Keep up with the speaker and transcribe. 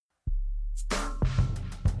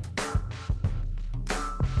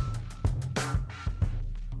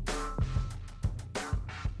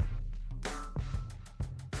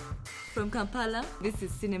from Kampala. This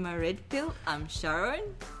is Cinema Red Pill. I'm Sharon,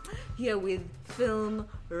 here with film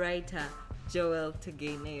writer Joel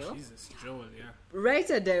Tegeneo. Jesus, Joel, yeah.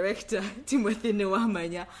 Writer-director Timothy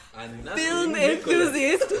Nwamanya. And Film Nicholas.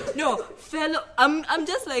 enthusiast. No, fellow... I'm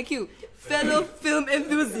just like you. Fellow film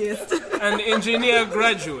enthusiast. An engineer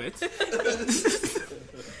graduate.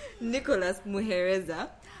 Nicholas Muhereza.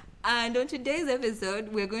 And on today's episode,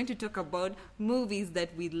 we're going to talk about movies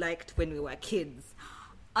that we liked when we were kids.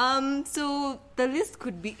 So the list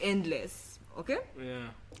could be endless, okay? Yeah.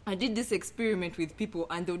 I did this experiment with people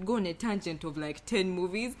and they would go on a tangent of like 10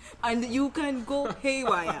 movies and you can go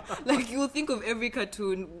haywire. Like you'll think of every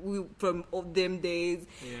cartoon from of them days.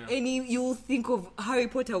 Yeah. You'll think of Harry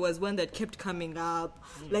Potter was one that kept coming up.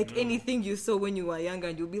 Like anything you saw when you were younger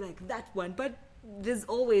and you'll be like, that one. But there's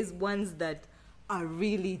always ones that are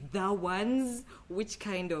really the ones which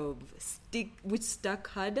stuck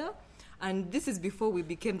harder. And this is before we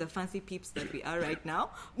became the fancy peeps that we are right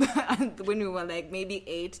now. And when we were like maybe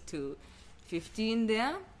 8 to 15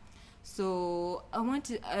 there. So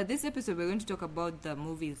this episode we're going to talk about the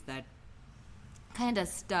movies that kind of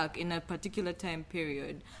stuck in a particular time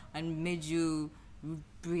period and made you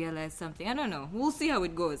realize something. I don't know. We'll see how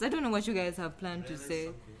it goes. I don't know what you guys have planned to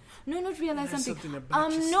say. No, not realize something.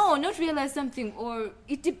 No, not realize something. Or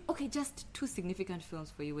okay, just 2 significant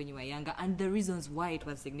films for you when you were younger, and the reasons why it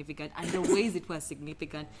was significant and the ways it was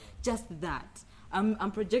significant. Just that.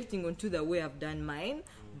 I'm projecting onto the way I've done mine,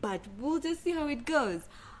 but we'll just see how it goes.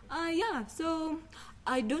 So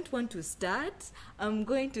I don't want to start. I'm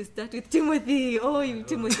going to start with Timothy.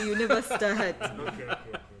 Timothy, you never start. Okay.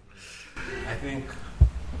 I think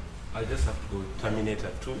I just have to go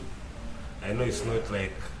Terminator 2. I know it's not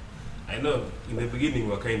like... I know in the beginning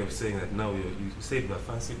we were kind of saying that now you said we're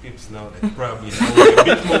fancy peeps now, like probably now we're a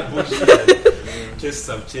bit more bullshit. Tastes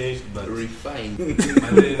have changed, but refined. And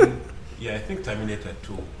then, I think Terminator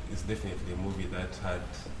 2 is definitely a movie that had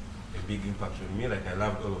a big impact on me. Like I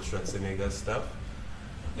loved all of Schwarzenegger's stuff.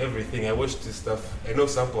 Everything. I watched his stuff. I know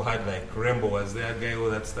some people had like Rambo was there, guy, all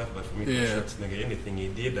that stuff, but for me, Schwarzenegger, anything he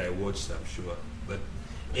did, I watched, I'm sure. But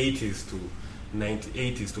 80s to late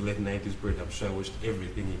 90s period, I'm sure I watched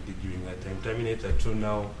everything he did during that time. Terminator 2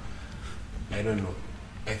 now, I don't know.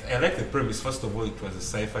 I like the premise. First of all, it was a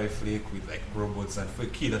sci-fi flick with like robots, and for a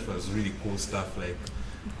kid that was really cool stuff. Like,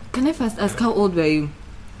 can I first ask, how old were you?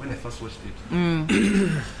 When I first watched it,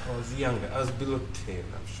 I was younger. I was below 10,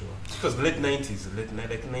 I'm sure. Because late 90s,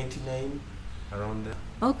 like 99, around there.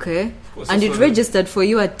 Okay. And it registered for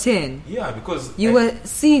you at 10? Yeah, because... You were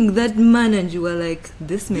seeing that man and you were like,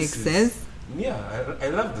 this makes sense? Yeah, I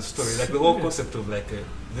love the story. Like the whole concept of like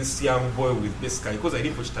this young boy with this guy. Because I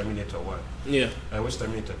didn't watch Terminator 1. Yeah. I watched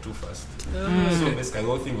Terminator 2 first. So basically the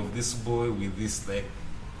whole thing of this boy with this like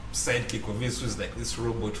sidekick of his who's like this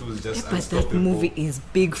robot who's just but that movie is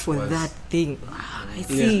big for that thing. I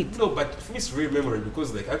see it. No, but for me it's really memorable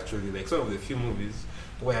because like actually like some of the few movies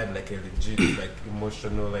where I had like a legit like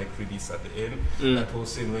emotional like release at the end. That whole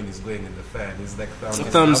scene when he's going in the fire and he's like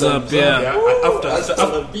thumbs up, yeah.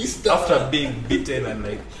 After being beaten and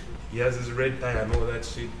like he has his red tie and all that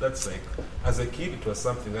shit. That's like, as a kid, it was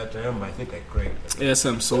something that I remember. I think I cried. Yeah,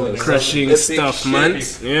 some soul crushing stuff, man.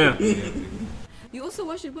 Yeah. You also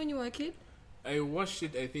watched it when you were a kid? I watched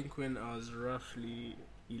it, I think, when I was roughly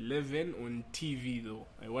 11 on TV, though.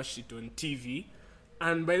 I watched it on TV.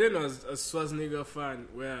 And by then I was a Schwarzenegger fan,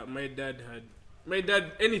 where my dad,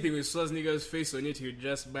 anything with Schwarzenegger's face on it, he would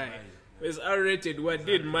just buy. It was R-rated. What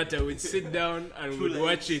did matter? We'd sit down and we'd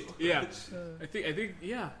watch it. Yeah. I think,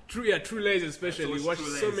 yeah. True Lies especially. Watched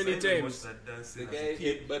so many times. The guy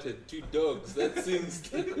headbutted 2 dogs. That seems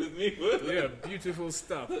stuck with me. Yeah, beautiful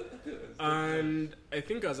stuff. And I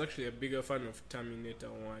think I was actually a bigger fan of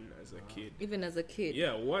Terminator 1 as a kid. Even as a kid?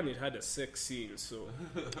 Yeah, 1, it had a sex scene, so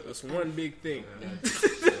that's one big thing.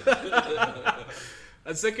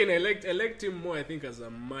 And second, I liked him more, I think, as a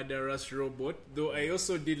murderous robot. Though I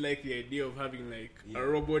also did like the idea of having like a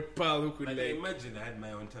robot pal who could imagine I had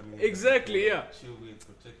my own Terminator. Exactly, yeah. She will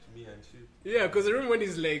protect me and shit. Yeah, because I remember when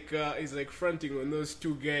he's like fronting on those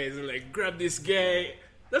 2 guys and like grab this guy.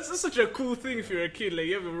 That's such a cool thing if you're a kid. Like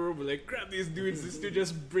you have a robot, like grab these dudes. This dude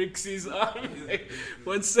just breaks his arm. Like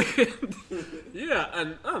 1 second. Yeah,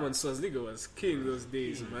 and man, Schwarzenegger was king those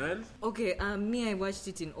days, man. Okay, me, I watched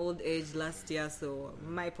it in old age last year, so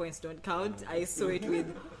my points don't count. I saw it with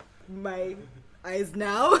my eyes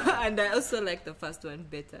now, and I also like the first one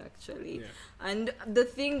better, actually. Yeah. And the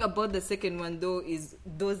thing about the second one, though, is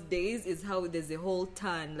those days is how there's a whole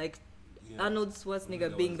turn, like Arnold Schwarzenegger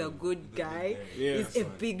That being was the a good guy Yeah. is a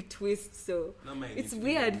big twist. So Now, man, it's if you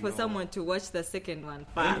weird for know- someone to watch the second one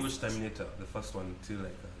I didn't first. watch Terminator, the first one, till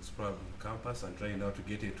like I was probably in campus and trying out to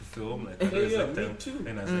get it to film. Like, I Yeah, was yeah, like, me time- too.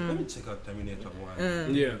 And I was like, let me check out Terminator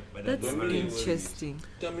 1. Yeah. But I That's never really watched it. interesting.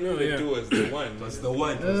 Terminator yeah. 2 was the one. It was the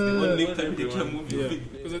one. It was the only One Terminator everyone- movie. Yeah.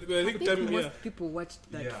 Because I I think think most yeah. people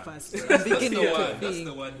watched that Yeah. first. That's Thinking the of one. it That's being.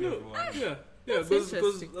 the one. No, everyone. yeah. Yeah, That's because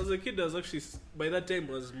interesting. as a kid, I was actually by that time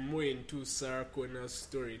I was more into Sarah Connor's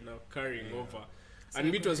story now carrying over,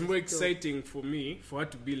 and it was more Connor's story. exciting for me for her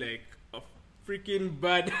to be like a freaking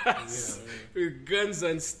badass with guns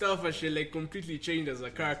and stuff, and she like completely changed as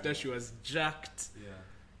a character. She was jacked. Yeah.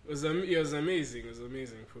 It was amazing. It was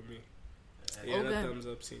amazing for me. Yeah, Okay. that thumbs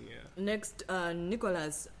up scene. Yeah. Next,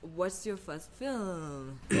 Nicholas, what's your first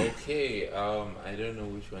film? Okay, I don't know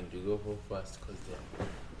which one to go for first because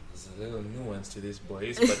there's a little nuance to this,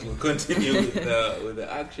 boys. But we'll continue with the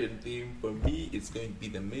action theme. For me, it's going to be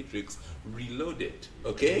The Matrix Reloaded.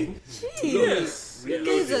 Okay. Yes. You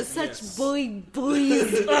guys are such Yes.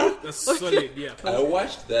 boys. That's solid. Yeah. I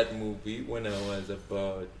watched that movie when I was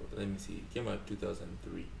about, let me see, it came out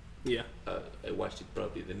 2003. Yeah. I watched it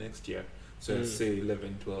probably the next year. So I'd say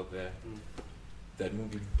 11, 12 there. That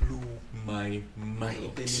movie blew my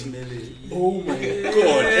mind. Oh my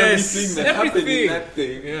god, everything that happened in that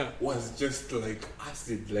thing Yeah. was just like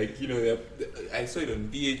acid. Like, you know, I saw it on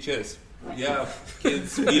VHS. Yeah,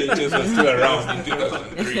 kids, VHS was still around in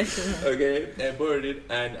 2003. Okay, I borrowed it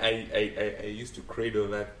and I used to cradle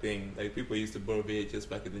that thing. Like, people used to borrow VHS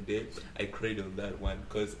back in the day. I cradled that one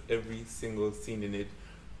because every single scene in it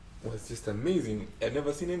was just amazing. I'd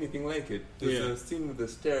never seen anything like it. There's Yeah. a scene with the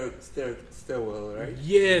stairwell, right?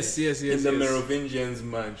 Yes. In the Merovingians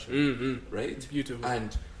mansion, Mm-hmm. right? It's beautiful.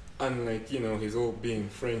 And unlike, you know, he's all being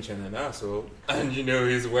French and an asshole, and you know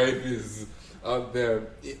his wife is out there,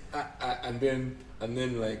 and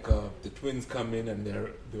then like the twins come in and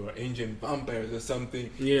they were ancient vampires or something.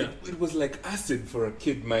 Yeah. It was like acid for a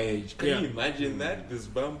kid my age. Can Yeah. you imagine that? These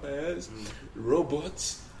vampires,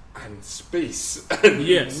 robots, and space and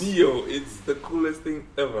Yes. Neo. It's the coolest thing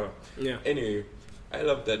ever. Yeah. Anyway, I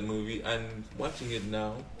love that movie, and watching it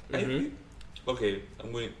now, I Mhm. think, okay,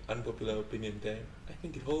 I'm going unpopular opinion time. I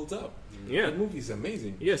think it holds up. Yeah. That movie is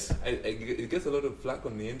amazing. Yes. It gets a lot of flack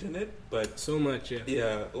on the internet, but So much. Yeah.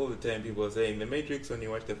 yeah, all the time people are saying The Matrix when you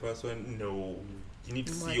watch the first one. No, you need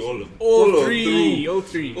to see Watch all of All of three. through. All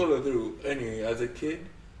three. Follow through. Anyway, as a kid,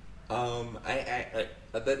 I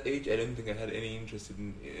at that age I don't think I had any interest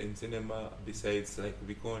in cinema besides like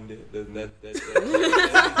Viconde.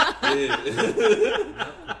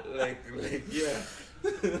 Like yeah.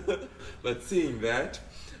 But seeing that,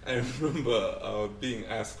 I remember being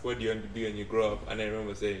asked, "What do you want to be when you grow up?" And I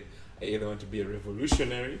remember saying, "I either want to be a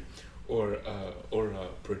revolutionary or a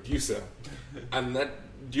producer," and that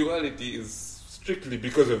duality is strictly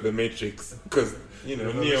because of The Matrix, because you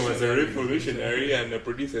know Neo was a revolutionary and a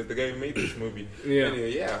producer, the guy who made this movie. Yeah.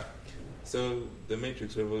 Anyway, yeah. So The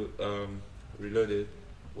Matrix Reloaded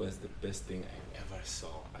was the best thing I ever saw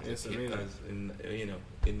as Yes, a kid, amazing.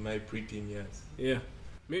 in my preteen years. Yeah.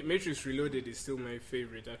 Matrix Reloaded is still my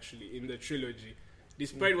favorite, actually, in the trilogy.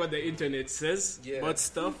 Despite what the internet says Yeah. about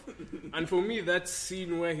stuff. And for me, that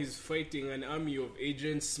scene where he's fighting an army of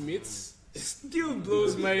Agent Smiths still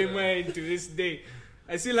blows my mind to this day.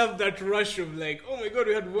 I still have that rush of like, oh my god,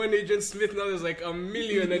 we had one Agent Smith, now there's like a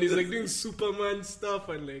million, and he's like doing Superman stuff,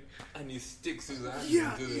 and like, And he sticks his hand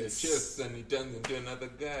Yeah, into the it's- chest and he turns into another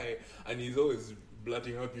guy, and he's always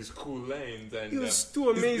blurting out these cool lines. And it was too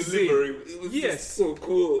his amazing. delivery, it was Yes. just so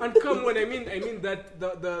cool. And come on, I mean that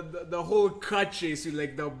the whole car chase with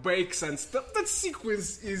like the bikes and stuff. That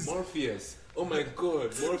sequence is Morpheus. Oh my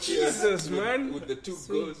god, Morpheus. Jesus, with, man. With the two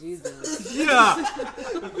Sweet ghosts. Jesus. yeah.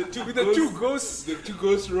 With With the two ghosts. The two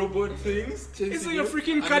ghost robot things. It's chasing like a you.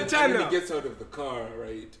 freaking And then katana. he gets out of the car,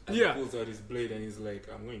 right? And Yeah. he pulls out his blade and he's like,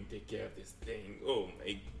 I'm going to take care of this thing. Oh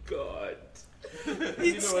my god. You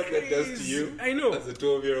know what that does to you? I know. As a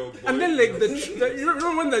 12-year-old boy. And then like you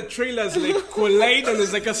remember when the trailers like collide and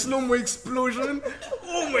there's like a slow-mo explosion?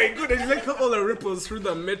 Oh my god, and you like all the ripples through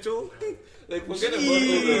the metal. like, forget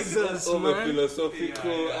Jesus, about all the man.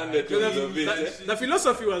 philosophical undertones of it. The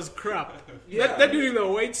philosophy was crap. Yeah. That dude in the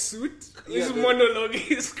white suit, Yeah, his the- monologue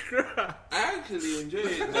is crap. I actually enjoy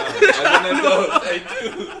it now. As an adult, I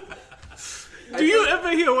do. Do you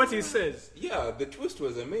ever hear what he says? Yeah, the twist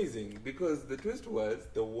was amazing because the twist was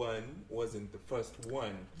the one wasn't the first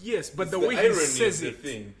one. Yes, but It's the way he irony says of the it.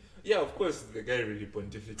 thing. Yeah, of course, the guy really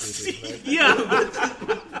pontificated. Right? Yeah.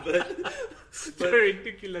 Very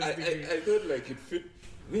ridiculous. I degree. thought like it fit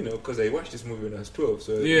because I watched this movie when I was 12,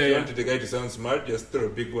 so if Yeah, you yeah. wanted the guy to sound smart, just throw a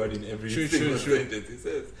big word in every True, single true. sentence he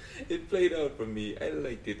says. It played out for me. I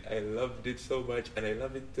liked it. I loved it so much, and I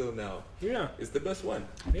love it till now. Yeah. It's the best one.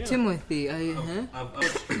 Yeah. Timothy, are you? I've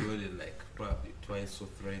watched Reloaded like probably twice or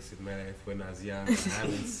thrice in my life when I was young. I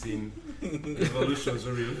haven't seen Evolutions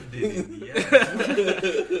or Reloaded in years.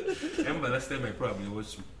 I remember last time I probably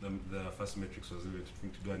watched the first Matrix was even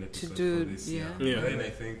to do an episode for this year. Yeah. But then I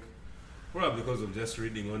think probably because of just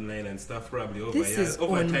reading online and stuff, probably over This years, is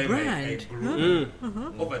over on time I brand. grew.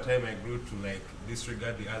 Mm. Over time I grew to like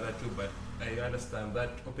disregard the other two, but I understand that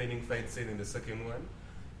opening fight scene in the second one.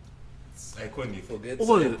 It's iconic. Forget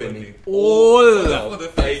All. opening. All. For the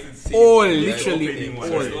fight scene. All, The literally opening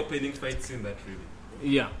one. all. It's the opening fight scene that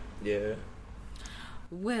really. Yeah. Yeah.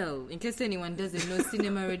 Well, in case anyone doesn't know,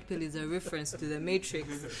 Cinema Red Pill is a reference to the Matrix,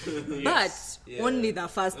 Yes. but Yeah. only the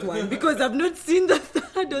first one because I've not seen the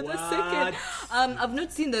third or the What? second. I've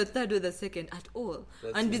not seen the third or the second at all,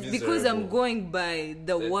 That's and because I'm miserable. going by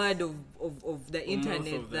the That's- word of the Mouth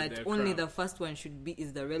internet of the that crowd. only the first one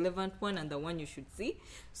is the relevant one and the one you should see.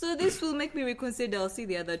 So this will make me reconsider. I'll see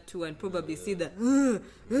the other two and probably see the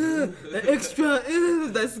extra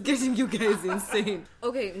that's getting you guys insane.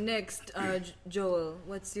 Okay, next, Joel,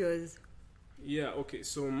 what's yours? Yeah, okay,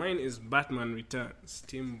 so mine is Batman Returns.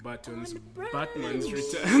 Tim Burton's On brand. Batman's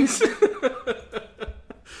Returns.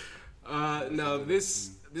 Now,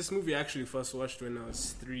 this movie I actually first watched when I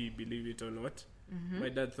was 3, believe it or not. My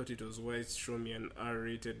dad thought it was wise to show me an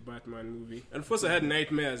R-rated Batman movie. And first I had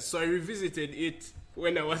nightmares, so I revisited it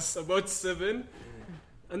when I was about 7.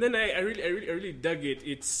 And then I really dug it.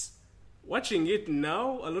 It's watching it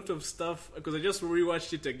now, a lot of stuff, because I just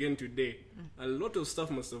rewatched it again today. A lot of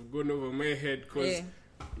stuff must have gone over my head because Yeah.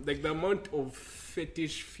 like the amount of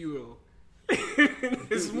fetish fuel in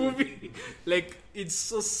this movie, like it's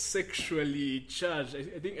so sexually charged. I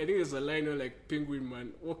think there's a line where like Penguin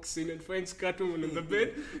Man walks in and finds Catwoman on the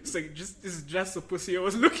bed. It's like this is just the pussy I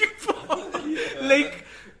was looking for.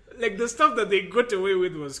 Like the stuff that they got away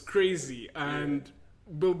with was crazy, and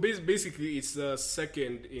but basically it's the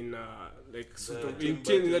second in like sort of in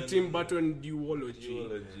the Tim Burton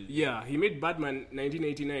duology. Yeah, he made Batman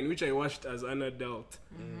 1989, which I watched as an adult.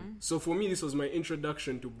 So for me, this was my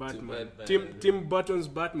introduction to Batman. Batman. Tim Burton's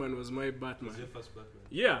Batman was my Batman. Was your first Batman?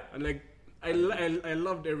 Yeah, and like I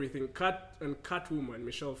loved everything. Catwoman,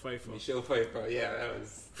 Michelle Pfeiffer. Michelle Pfeiffer, yeah, that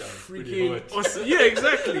was pretty Freaking hot. awesome. Yeah,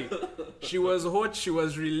 exactly. She was hot, she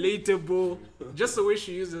was relatable. Just the way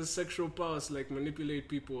she used her sexual powers to like manipulate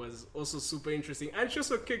people was also super interesting. And she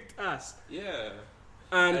also kicked ass. Yeah.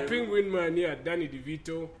 And I Penguin Man, yeah, Danny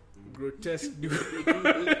DeVito, grotesque dude.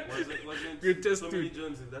 Wasn't Grotesque Tommy Lee dude.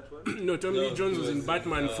 Jones in that one? No, Tommy No, Lee Jones he was in was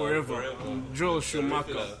Batman in, Forever. Joel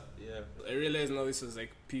Schumacher. Yeah. I realize now this was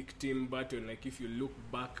like peak Tim Burton. Like if you look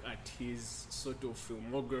back at his sort of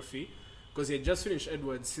filmography, because he had just finished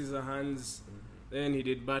Edward Scissorhands, then he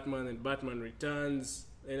did Batman and Batman Returns,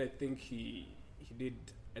 and I think he did.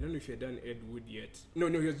 I don't know if he had done Ed Wood yet. No,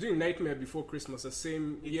 he was doing Nightmare Before Christmas. The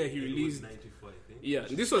same year he released. 94, I think. Yeah,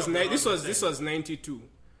 this was 92.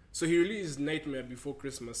 So he released Nightmare Before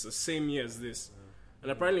Christmas the same year as this. And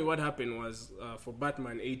apparently what happened was, for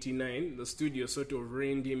Batman 89, the studio sort of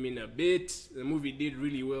reined him in a bit. The movie did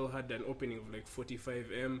really well, had an opening of like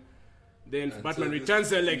 45M. Then And Batman so Returns,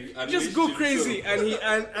 they're he like, just unleashed go himself. crazy.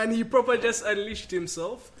 And he proper just unleashed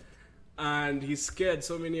himself. And he scared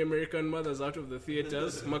so many American mothers out of the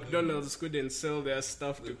theaters. McDonald's couldn't sell their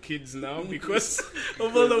stuff to kids now because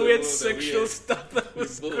of all the weird sexual stuff that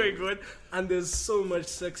was going on. And there's so much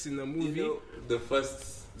sex in the movie. You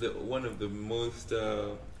know, one of the most,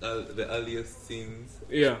 the earliest scenes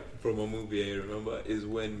Yeah. from a movie I remember is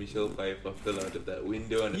when Michelle Pfeiffer fell out of that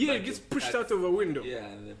window and a Yeah, bunch gets of pushed cats- out of a window. Yeah,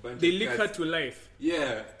 and a bunch They of lick her cats- to life.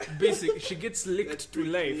 Yeah, Basically, she gets licked That to freaked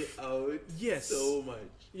me life. out Yes. so much.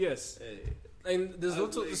 Yes. Hey. And there's I'm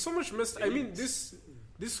also like, there's so much messed. I mean, this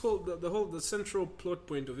whole the central plot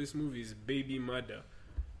point of this movie is baby murder.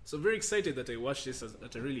 So very excited that I watched this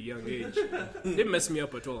at a really young age. Didn't mess me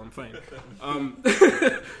up at all. I'm fine.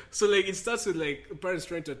 So like it starts with like parents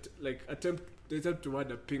trying to attempt to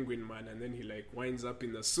murder Penguin Man, and then he like winds up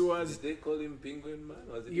in the sewers. Did they call him Penguin Man?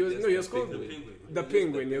 Or was it He was just no, he was the called Penguin? the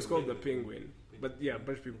Penguin. He was called the Penguin. But yeah, a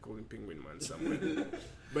bunch of people call him Penguin Man somewhere.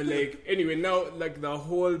 But like anyway, now like the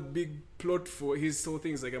whole big plot for his whole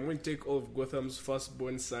thing is like I'm going to take all of Gotham's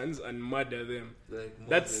firstborn sons and murder them. Like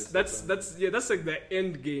That's Moses or that's like the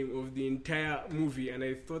end game of the entire movie, and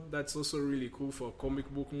I thought that's also really cool for a comic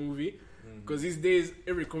book movie because these days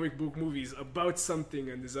every comic book movie is about something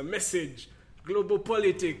and there's a message, global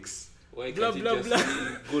politics, Why blah, can't it blah, just blah.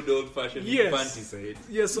 be good old-fashioned Yes. infanticide?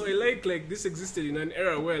 Yeah, so I like this existed in an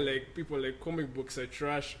era where like people like comic books are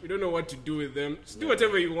trash. We don't know what to do with them. Just do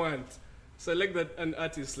whatever you want. So I like that an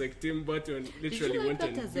artist like Tim Burton Did literally you like went that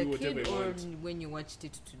and as do a whatever kid he or wants. when you watched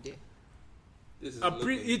it today? This is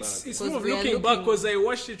It's Because more of we are looking back looking- because I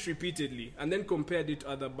watched it repeatedly and then compared it to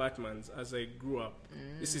other Batmans as I grew up.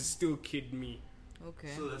 This is still kid me. Okay.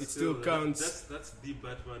 So that's It still counts. That's the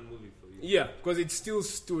Batman movie for you. Yeah, because it still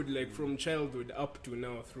stood like from childhood up to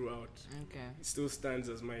now throughout. Okay. It still stands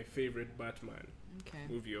as my favorite Batman Okay.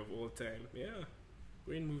 movie of all time. Yeah,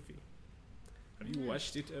 great movie. Have you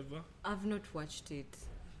watched it ever? I've not watched it.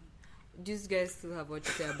 Do you guys still have what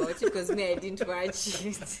to say about it? Because me, I didn't watch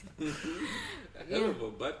it. Hell of a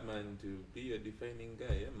Batman to be a defining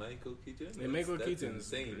guy, yeah? Michael Keaton. Yeah, Michael That's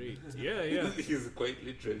Keaton's insane. great. Yeah, yeah. He's quite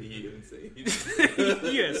literally insane.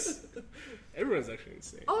 Yes. Everyone's actually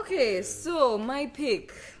insane. Okay, so my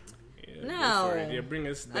pick. Yeah, Now, go for it. Yeah, bring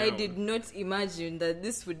us down. I did not imagine that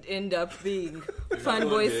this would end up being One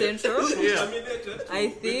Fanboy day. Central. Yeah. I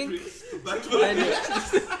think.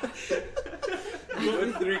 You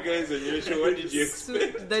got three guys on your show. What did you So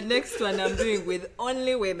expect? the next one I'm doing with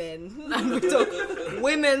only women. And we talk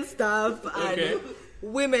women stuff and Okay.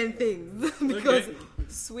 women things. Because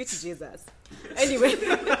sweet Jesus. Anyway.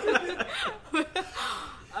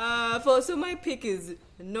 So my pick is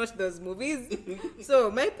not those movies.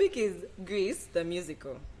 So my pick is Grease, the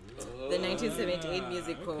musical. The 1978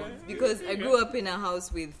 musical. Because I grew up in a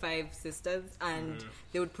house with 5 sisters and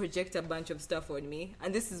they would project a bunch of stuff on me.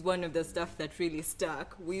 And this is one of the stuff that really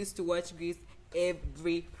stuck. We used to watch Grease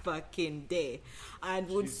every fucking day. And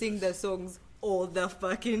would sing the songs all the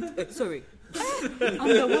fucking... sorry. I'm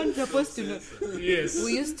the one supposed to know. Yes.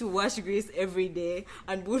 We used to watch Grease every day,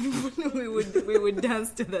 and we would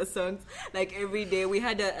dance to the songs like every day. We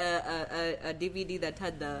had a DVD that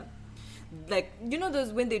had the, like, you know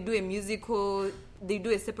those when they do a musical, they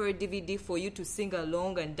do a separate DVD for you to sing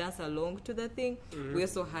along and dance along to the thing. We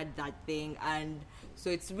also had that thing, and so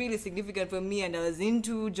it's really significant for me. And I was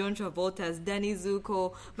into John Travolta's Danny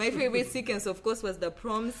Zuko. My favorite sequence, of course, was the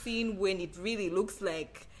prom scene when it really looks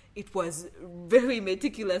like it was very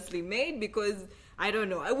meticulously made, because I don't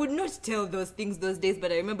know, I would not tell those things those days,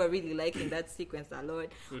 but I remember really liking that sequence a lot.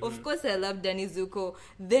 Of course, I love Danny Zuko.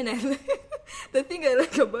 Then the thing I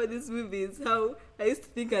like about this movie is how I used to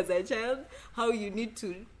think as a child how you need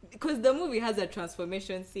to, because the movie has a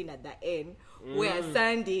transformation scene at the end where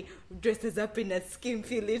Sandy dresses up in a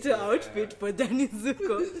skimpy little outfit for Danny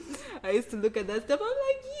Zuko. I used to look at that stuff. I'm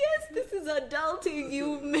like, yes, this is adulting.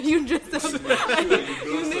 You dress up,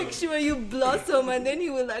 you make sure you blossom, and then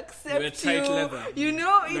he will accept Wear tight you. leather. You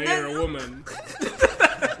know, Now that- you're a woman.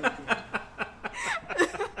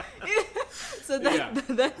 so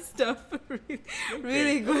that stuff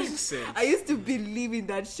really good. Makes sense. I used to believe in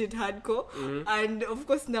that shit hardcore, and of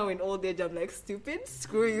course now in old age I'm like, stupid,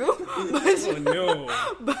 screw you. Oh no.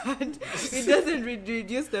 But it doesn't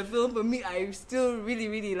reduce the film for me. I still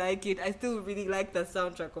really like it. I still really like the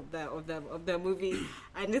soundtrack of the movie,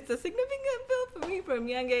 and it's a significant film for me from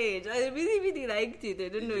young age. I really liked it. I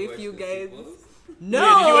don't know if you guys. No,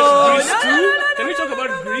 Wait, did you watch Grease no, too? no, no, Can we no, talk no, about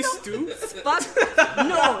no, Grease no. too? Fuck.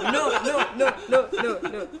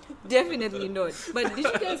 No. Definitely not. But did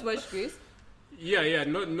you guys watch Grease? Yeah.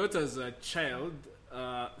 Not as a child.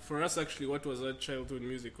 For us, actually, what was our childhood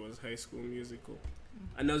music was High School Musical,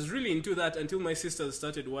 and I was really into that until my sisters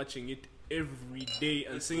started watching it every day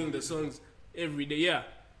and singing the songs every day. Yeah,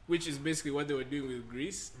 which is basically what they were doing with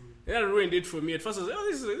Grease. That ruined it for me. At first, I was like, "Oh,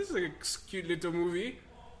 this is a cute little movie."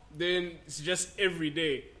 Then it's just every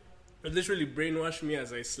day. It literally brainwashed me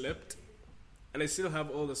as I slept, and I still have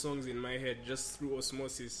all the songs in my head just through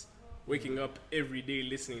osmosis. Waking up every day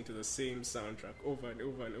listening to the same soundtrack over and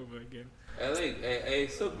over and over again. I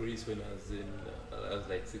saw Grease when I was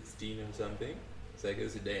like 16 or something. So I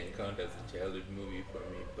guess it didn't count as a childhood movie for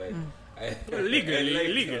me. But Legally.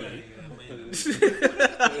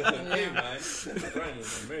 Hey man, Brian in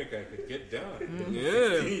America could get down.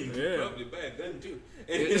 Yeah. Probably buy a gun too.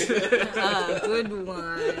 Good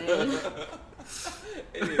one.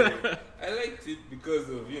 Anyway, I liked it because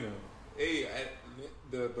of,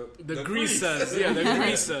 the greasers. grease. Yeah, the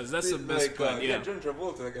greasers. That's the best Like, part. Yeah. John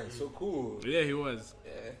Travolta, that guy's so cool. Yeah, he was.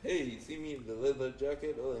 Hey, see me in the leather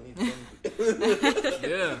jacket? Oh, I need something.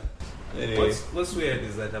 Yeah. Anyway. What's weird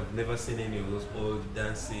is that I've never seen any of those old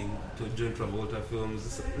dancing to John Travolta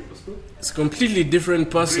films. It's a completely different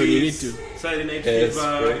person. You need to. Saturday Night Yes,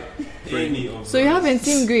 Fever, right. any of So you those. haven't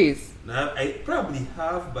seen Grease? No, I probably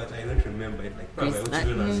have, but I don't remember it. Like probably I It's watched it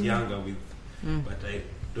when I was like- younger with, but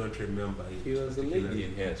don't remember it. He was a lady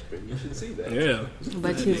in Hairspray. You should see that. Yeah.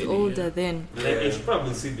 But he's older then. Like, I should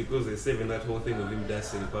probably see because they're saving that whole thing of him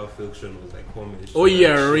dancing in Pulp Fiction was like homage. Oh to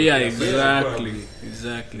yeah, that shit. yeah, So exactly, probably-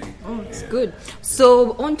 exactly. Oh, it's good.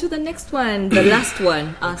 So on to the next one, the last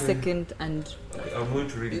one, our second and Okay, I'm going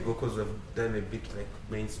to really go because I've done a bit like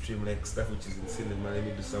mainstream like stuff which is in cinema. Let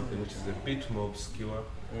me do something which is a bit more obscure.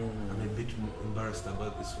 I'm a bit embarrassed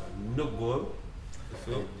about this one. No Goal, the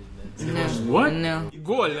film. no, What? no,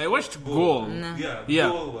 Goal. I watched Goal. no. Yeah, Yeah.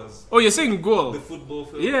 Goal was Oh, you're saying Goal? the football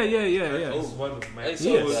film. Yeah, yeah, yeah, That yeah. was one of my I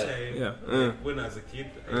saw all that. time. Yeah. Like, when I was a kid,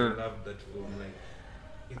 I loved that film. Like,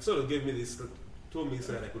 it sort of gave me this, told me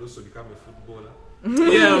that I could also become a footballer.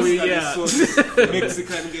 Yeah, And yeah. so this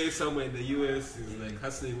Mexican guy somewhere in the US is like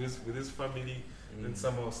hustling with his family, and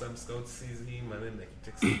somehow some scout sees him, and then like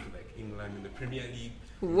he takes him to like England in the Premier League.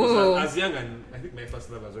 Whoa. Because as young, and I think my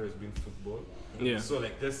first love has always been football. Yeah. So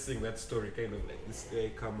like just seeing that story, kind of like this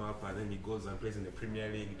guy come up and then he goes and plays in the Premier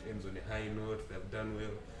League. It ends on a high note. They've done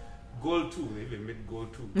well. Goal 2, they even made Goal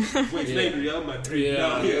 2. Well, he's playing Real Madrid Yeah,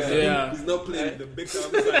 now. yeah. He's not playing the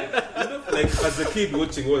Beckham side. You know, like as a kid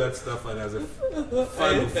watching all that stuff and as a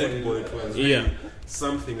fan of football, it was really Yeah.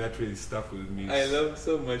 something that really stuck with me. I love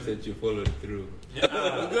so much that you followed through.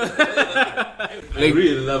 I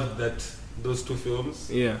really loved those two films.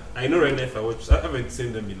 Yeah. I know right now if I haven't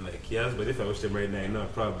seen them in like years, but if I watch them right now, I know I'll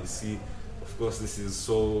probably see, of course, this is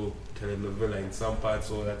so telenovela in some parts,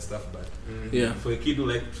 all that stuff, but Yeah. for a kid who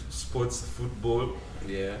liked sports, football,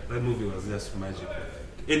 Yeah. that movie was just magical.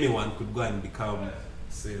 Like, anyone could go and become,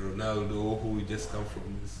 say, Ronaldo, who would just come from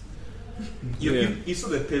this. You saw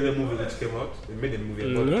the Pele movie that came out? They made a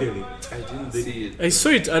movie about No. Pele. I didn't see it. I saw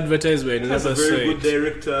it advertised, but I It has never a saw very good it.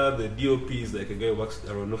 director. The DOP is like a guy who works at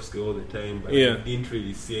Aronofsky all the time, but Yeah. I didn't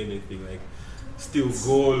really see anything like still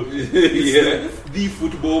goal. Yeah. It's like the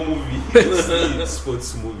football movie, it's the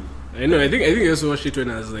sports movie. I know. I think I also watched it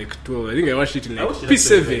when I was like 12. I think I watched it in I like watched it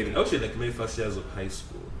P7. I watched it like my first years of high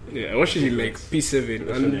school. Yeah, I watched it in like P7,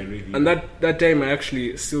 That's when I really- and that time I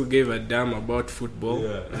actually still gave a damn about football.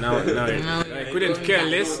 Yeah. Now Now I you're couldn't going care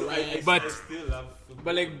back. less. I But still love football.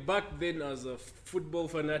 but like back then, I was a football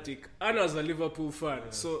fanatic and I was a Liverpool fan.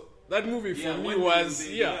 So that movie for me was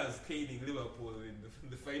caning Liverpool in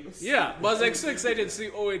the final. yeah. But I was like so excited to see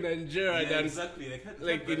Owen and Gerard Yeah, and exactly. like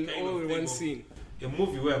that in kind all of in thing one of scene. A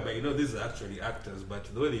movie whereby these are actually actors, but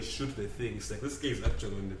the way they shoot the thing, it's like this guy is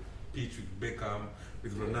actually on the pitch with Beckham,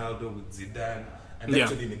 with Ronaldo, with Zidane, and Yeah.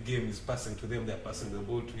 actually in the game is passing to them, they're passing the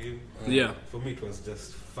ball to him. Yeah. For me, it was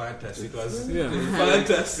just fantastic. It was Yeah.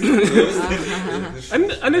 fantastic.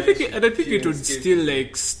 And I think it would still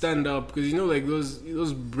like stand up because like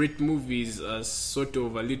those Brit movies are sort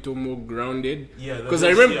of a little more grounded. Yeah, Because I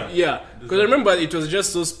remember, because I remember it was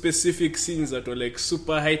just those specific scenes that were like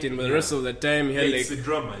super heightened, but the rest of the time he had it's like a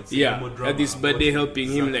drama. It's more drama. had this buddy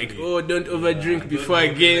helping him like, Exactly. oh, don't overdrink Don't before a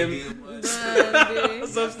drink game, Sunday.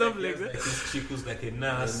 some stuff like that. This chick who's like a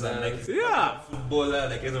nurse and like Yeah. footballer,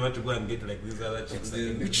 like doesn't want to go and get like these other chicks, like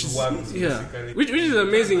in the Which is- ones, Yeah, basically. which is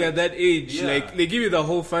amazing at that age. Yeah. Like they give you the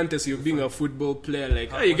whole fantasy of being a football player.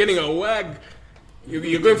 Like, you're getting a wag.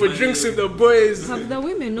 You're going for drinks with the boys. Have the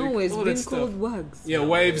women always all that been stuff. called wags? Yeah,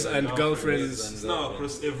 wives and Now girlfriends. It's now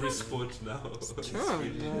across every sport now.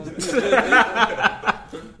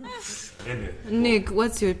 Anyway, Nick,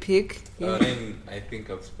 what's your pick? And I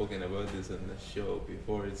think I've spoken about this on the show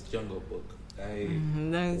before. It's Jungle Book. I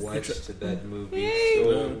Nice. watched that movie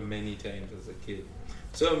so many times as a kid.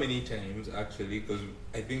 So many times actually, because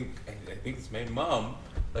I think it's my mom.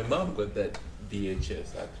 My mom got that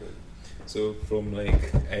VHS actually. So from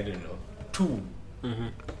like I don't know 2,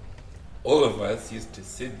 all of us used to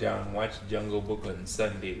sit down watch Jungle Book on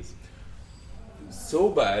Sundays. So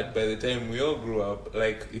bad by the time we all grew up.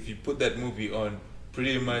 Like if you put that movie on,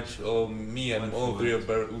 pretty much me and all three of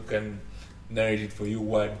us who can narrate it for you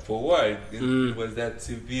word for word. It was that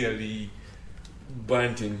severely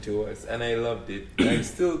burnt into us, and I loved it. I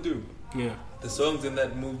still do. Yeah. The songs in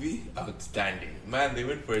that movie, outstanding. Man, they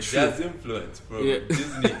went for a jazz influence from Yeah.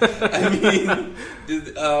 Disney. I mean,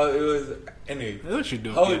 it was anyway. I thought you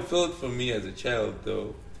do. How it felt for me as a child,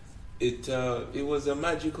 though, it was a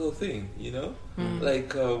magical thing,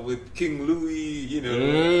 like with King Louis,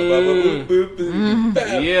 Mm.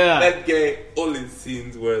 bam, Yeah. that guy. All his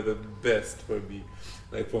scenes were the best for me,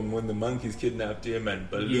 like from when the monkeys kidnapped him and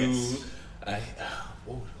Baloo. Yes.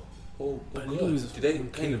 Oh Baloo God. is Did I fucking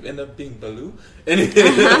kind of end up being Baloo?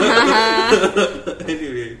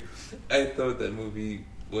 Anyway, I thought that movie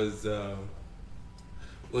was a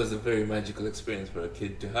very magical experience for a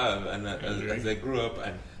kid to have, and as I grew up,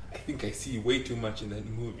 and I think I see way too much in that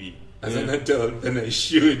movie as an adult than I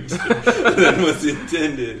should. Than was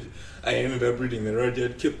intended. I ended up reading the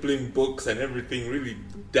Rudyard Kipling books and everything. Really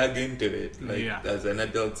dug into it, like as an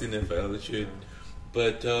adult cinephile should.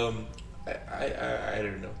 But I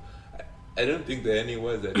don't know. I don't think there are any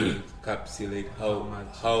words that encapsulate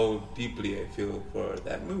how deeply I feel for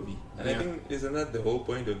that movie. And I think isn't that the whole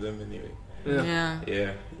point of them anyway?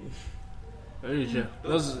 Yeah. Very true.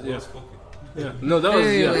 That was No, that was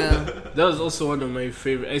that was also one of my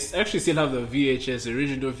favorite. I actually still have the VHS,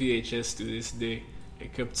 original VHS to this day. I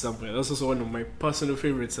kept somewhere. That's also one of my personal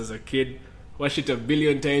favorites as a kid. Watched it a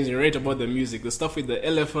billion times and write about the music. The stuff with the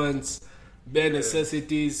elephants, bare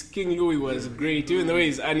necessities. King Louis was great. Even the way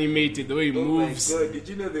he's animated, the way he moves. Oh my god, did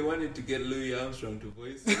you know they wanted to get Louis Armstrong to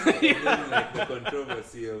voice it? And then, like the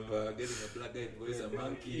controversy of getting a black guy to voice a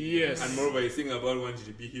monkey. Yes. And moreover, he's singing about wanting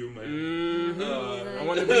to be human. I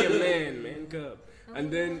want to be a man cub. And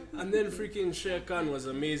then freaking Shere Khan was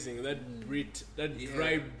amazing. That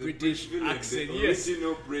dry British accent. The yes.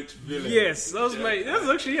 original Brit villain. Yes, that's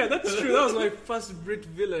actually that's true. That was my first Brit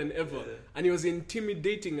villain ever. And he was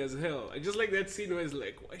intimidating as hell. I just like that scene where it's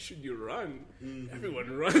like, why should you run? Everyone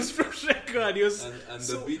runs from Shere Khan. He was and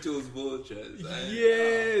the Beatles vultures.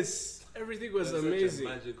 Yes. Everything was amazing.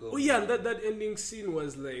 Magical Oh yeah, and that ending scene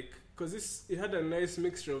was like, because it had a nice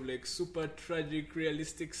mixture of like super tragic,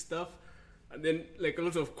 realistic stuff. And then, like, a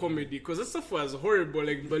lot of comedy. Because that stuff was horrible.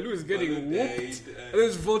 Like, Baloo is getting whooped. And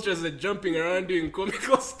those vultures are jumping around doing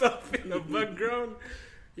comical stuff in the background.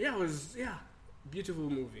 Beautiful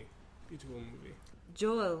movie. Beautiful movie.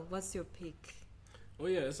 Joel, what's your pick? Oh,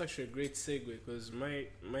 yeah, that's actually a great segue. Because my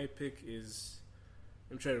pick is...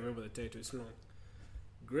 I'm trying to remember the title. It's long.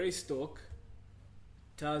 Greystock,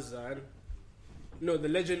 Tarzan... No, The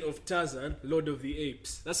Legend of Tarzan, Lord of the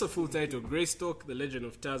Apes. That's a full title. Greystock, The Legend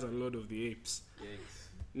of Tarzan, Lord of the Apes. Yes.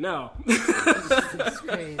 Now, What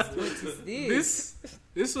is this?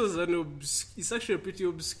 this was it's actually a pretty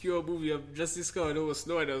obscure movie. I've just discovered almost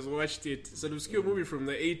no one has watched it. It's an obscure movie from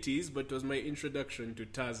the 80s, but it was my introduction to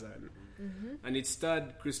Tarzan. And it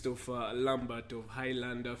starred Christopher Lambert of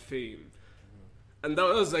Highlander fame. And that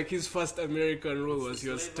was like his first American role he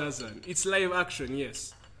was Tarzan. It's live action,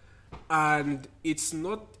 yes. And it's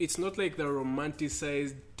not like the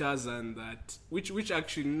romanticized Tarzan which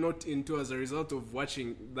actually not into as a result of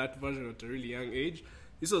watching that version at a really young age.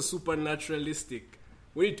 This was super naturalistic.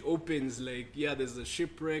 When it opens, like, there's a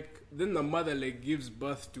shipwreck, then the mother like gives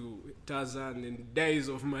birth to Tarzan and dies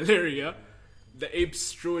of malaria. The apes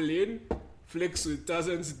stroll in, flex with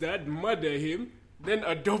Tarzan's dad, murder him, then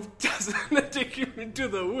adopt Tarzan and take him into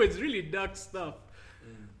the woods. Really dark stuff.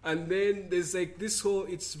 And then there's like this whole,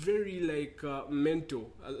 it's very like mental,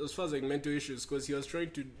 as far as like mental issues, because the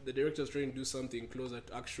director was trying to do something closer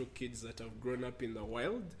to actual kids that have grown up in the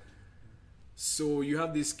wild. So you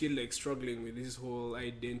have this kid like struggling with his whole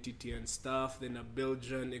identity and stuff. Then a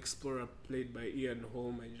Belgian explorer played by Ian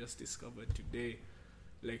Holm, I just discovered today,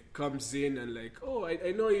 like comes in and like, oh,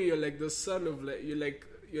 I know you're like the son of like, you're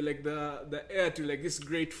like the heir to like this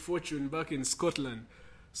great fortune back in Scotland.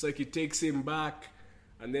 So like he takes him back.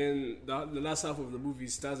 And then the last half of the movie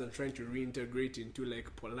starts and trying to reintegrate into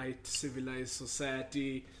like polite, civilized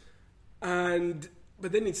society.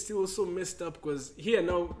 But then it's still also messed up because here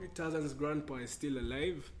now Tarzan's grandpa is still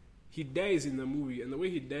alive. He dies in the movie, and the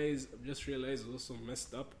way he dies, I've just realized, is also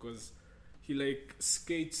messed up because he like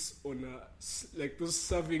skates on like those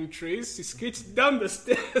serving trays. He skates down the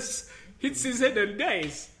stairs, hits his head, and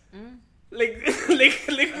dies. Like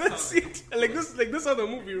that's it. Like that's how the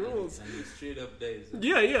movie rolls. And he straight up dies.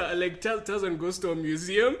 Yeah. Like Tarzan goes to a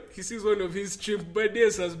museum. He sees one of his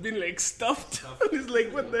chimpanzees has been like stuffed. And he's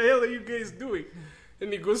like, "What the hell are you guys doing?"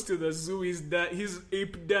 And he goes to the zoo. His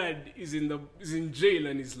ape dad is in jail,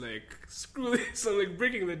 and he's like, "Screw this!" I'm like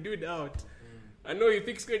breaking the dude out. I know you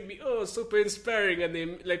think it's going to be super inspiring, and they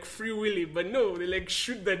like Free Willy, but no, they like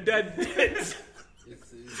shoot the dad dead.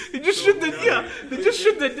 They just shoot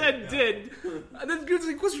the dad dead. And then girl's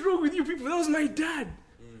like, "What's wrong with you people? That was my dad."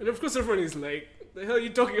 And of course everyone is like, "The hell are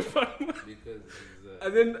you talking about?" Because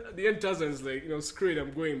and then at the end Tarzan's like, screw it,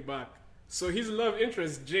 I'm going back. So his love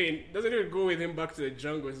interest, Jane, doesn't even go with him back to the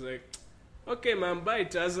jungle. He's like, "Okay man, bye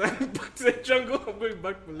Tarzan, back to the jungle, I'm going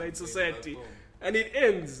back to light society." And it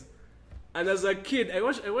ends. And as a kid, I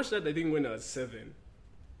watched that I think when I was 7.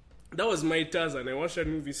 That was my Tarzan. I watched that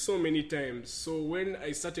movie so many times. So when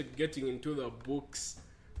I started getting into the books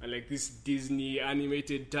and like this Disney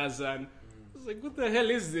animated Tarzan, I was like, what the hell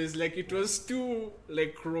is this? Like it was too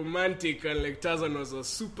like romantic and like Tarzan was a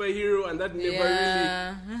superhero and that never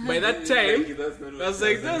really, by that time, I was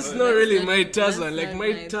like, that's not really my Tarzan. Like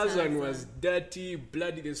my Tarzan was dirty,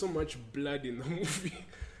 bloody. There's so much blood in the movie.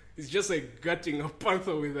 It's just like gutting a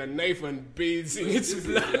panther with a knife and bathes in its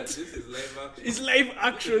blood. This is live action. It's live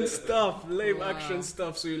action stuff. Live Wow. action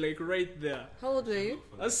stuff. So you're like right there. How old were you?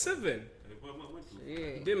 I was 7. Yeah.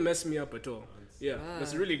 It didn't mess me up at all. Yeah, Wow.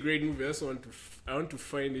 that's a really great movie. I also want to I want to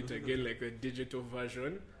find it again, like a digital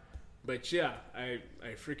version. But yeah, I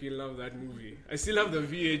freaking love that movie. I still have the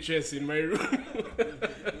VHS in my room.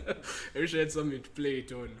 I wish I had something to play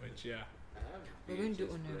it on, but yeah. We're going to do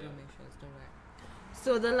honorable mentions, don't worry.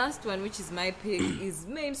 So the last one, which is my pick, is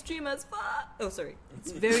mainstream as fuck. Oh, sorry.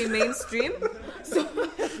 It's very mainstream.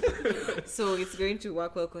 So it's going to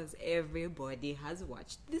work well because everybody has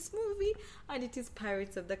watched this movie. And it is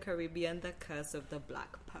Pirates of the Caribbean, The Curse of the Black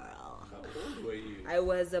Pearl. How old were you? I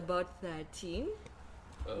was about 13.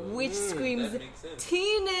 Which That screams makes sense.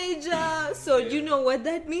 teenager. So you know what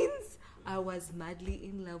that means? I was madly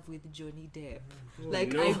in love with Johnny Depp.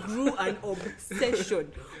 Like no. I grew an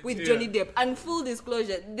obsession with Johnny Depp. And full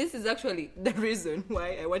disclosure, this is actually the reason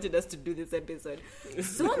why I wanted us to do this episode.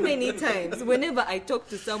 So many times, whenever I talk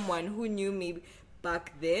to someone who knew me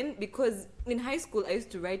back then, because in high school I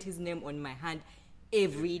used to write his name on my hand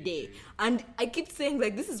every day, and I keep saying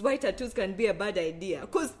like this is why tattoos can be a bad idea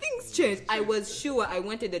because things change. I was sure I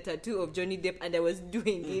wanted a tattoo of Johnny Depp and I was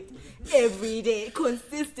doing it every day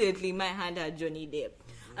consistently. My hand had Johnny Depp,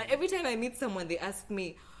 and every time I meet someone they ask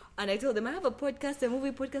me, and I tell them I have a podcast, a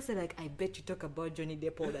movie podcast. They're like, I bet you talk about Johnny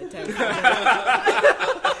Depp all the time.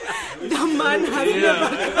 The man has never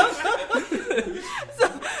come.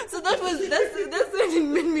 So that's when it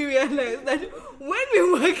made me realize that when we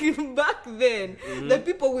were working back then, the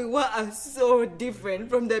people we were are so different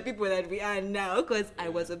from the people that we are now. Because I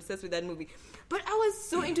was obsessed with that movie, but I was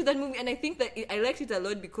so into that movie, and I think that I liked it a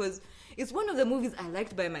lot because it's one of the movies I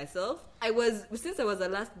liked by myself. Since I was the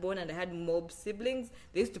last born and I had mob siblings,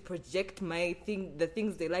 they used to project the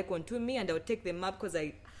things they like onto me, and I would take them up because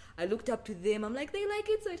I looked up to them. I'm like, they like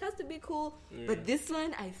it, so it has to be cool. But this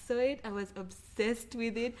one, I saw it. I was obsessed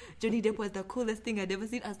with it. Johnny Depp was the coolest thing I'd ever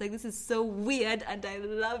seen. I was like, this is so weird, and I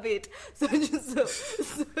love it. So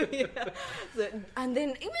yeah. And then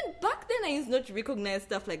even back then, I used not to recognize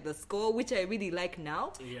stuff like the score, which I really like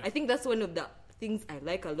now. Yeah. I think that's one of the things I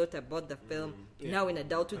like a lot about the film now in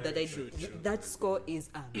adulthood. That score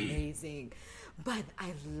is amazing. But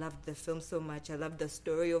I loved the film so much. I loved the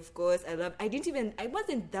story, of course. I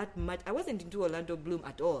wasn't into Orlando Bloom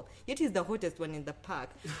at all. Yet he's the hottest one in the park.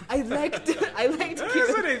 I liked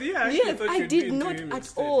Yes, I did not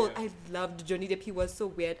at all. Yeah. I loved Johnny Depp. He was so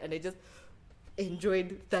weird, and I just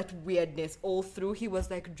enjoyed that weirdness all through. He was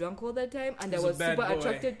like drunk all the time, and I was super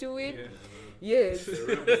attracted to it. Yeah. Yes,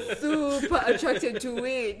 super attracted to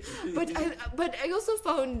it. But I also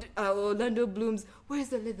found Orlando Bloom's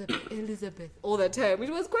 "Where's Elizabeth" all the time,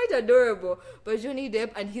 which was quite adorable. But Johnny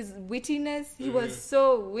Depp and his wittiness, he was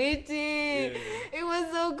so witty. Yeah. It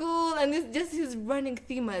was so cool, and it's just his running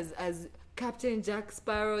theme as Captain Jack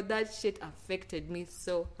Sparrow. That shit affected me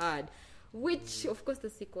so hard. Which, of course, the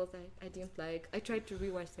sequels I didn't like. I tried to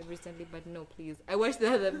rewatch them recently, but no, please. I watched the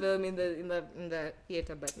other film in the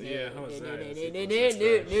theater, but no. How was that?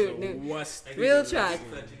 No. Real trash.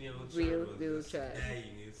 Real trash.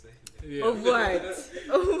 Yeah. Of what?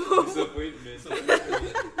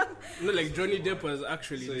 No, like Johnny Depp was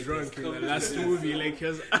actually drunk in the last movie. Like it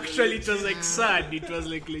was like sad. It was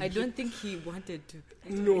like legit. I don't think he wanted to.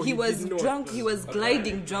 No, he was did not. drunk. He was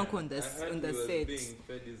gliding drunk on the He set. was being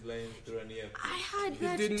fed his lines through an ear. I had He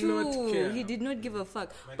that did too. not care. He did not give a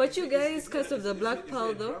fuck. But you guys, Curse of the Black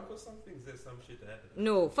Pearl, though.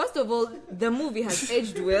 No, first of all, the movie has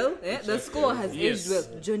aged well. The score has aged well.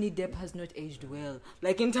 Johnny Depp has not aged well,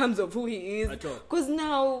 like in terms of who he is. Because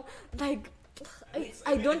now, like,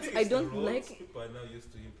 I don't like. People are now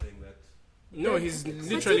used to him playing that. No, he's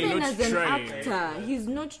literally even not as an trying. actor, he's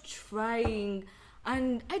not trying,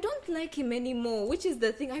 and I don't like him anymore. Which is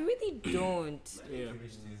the thing. I really don't. Yeah.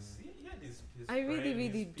 I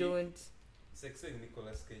really don't. It's like saying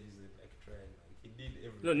Nicolas Cage is like trying. He did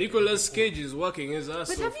everything. No, Nicolas Cage is working his ass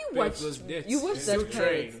But off. have you watched? You watched that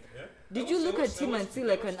Pirates? Did you look at him and see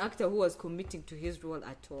like an actor who was committing to his role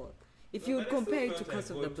at all? If you compare it to Curse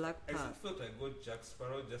of the Black Pearl. I still thought I got Jack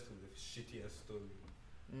Sparrow just with a shittier story.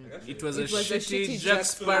 It was a shitty Jack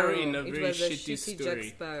Sparrow in a very shitty story. Jack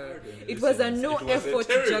Sparrow. It was a no effort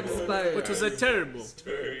Jack Sparrow. It was a terrible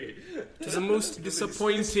Story. It was the most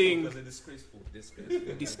disappointing, It was a disgraceful.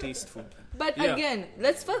 distasteful. But Yeah. again,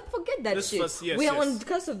 let's forget that Let's shit. first- yes, we are yes. on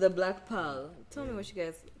Curse of the Black Pearl. Tell me what you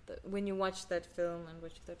guys when you watched that film and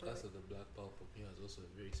what you thought of Castle it? of the Black Pearl for me was also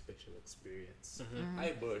a very special experience. Mm-hmm.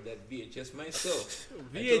 I borrowed that VHS myself.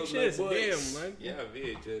 VHS, I told my boys- damn, man. Yeah,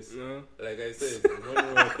 VHS. No. Like I said, when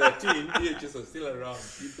we were 13, VHS was still around,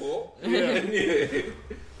 people. Yeah.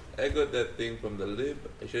 I got that thing from the lib.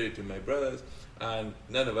 I showed it to my brothers, and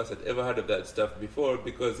none of us had ever heard of that stuff before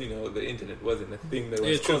because the internet wasn't a thing that was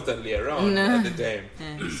Yeah, true. constantly around No. at the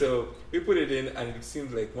time. So we put it in, and it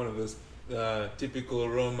seemed like one of those typical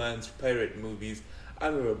romance pirate movies,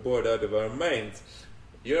 and we were bored out of our minds.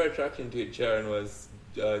 Your attraction to it, Sharon, was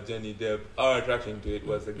Johnny Depp. Our attraction to it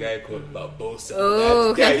was a guy called Barbosa. Oh,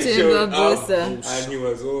 That guy Captain showed up, Barbosa. and he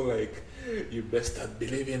was all like, "You best start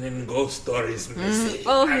believing in ghost stories, Missy."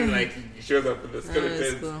 Oh, and yeah. like he shows up with the Oh, that's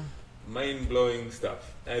skeletons. cool. Mind-blowing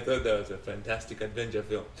stuff. I thought that was a fantastic adventure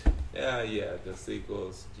film. Yeah, the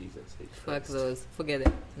sequels, Jesus H. Fuck Christ. those. Forget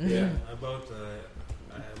it. Yeah. About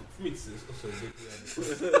for me, it's also a bit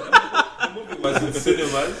weird. The movie was in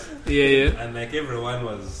cinemas, Yeah. and like everyone,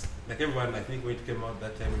 I think when it came out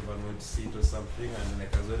that time, everyone went to see it or something, and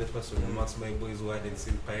like as the only person amongst my boys who hadn't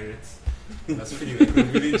seen Pirates, that's feeling like a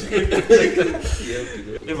village.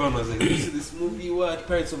 Yeah, Everyone was like, "You see this movie? What?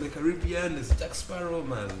 Pirates of the Caribbean? There's Jack Sparrow,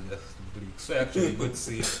 man." That's bleak. So I actually got to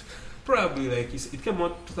see it. Probably like it came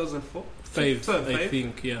out 2004. Five, I 2005?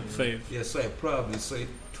 think. Yeah, 5. Yeah, so I probably saw it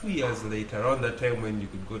 2 years later, around that time when you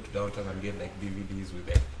could go to downtown and get like DVDs with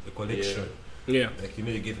like the collection. Yeah. Like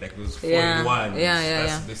you get like those Yeah. 4-in-1s. Yeah.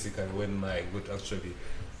 That's basically when I got to actually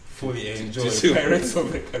fully enjoy see Pirates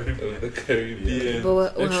of the Caribbean. The Caribbean.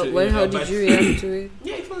 But Actually, how yeah, did but- you react to it?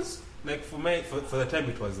 Yeah, it was like for the time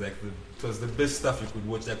it was like it was the best stuff you could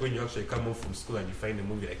watch. Like when you actually come home from school and you find a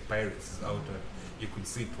movie like Pirates is out and you could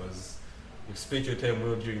see it was you spent your time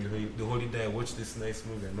well during the holiday. I watched this nice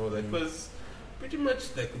movie and all that. It was pretty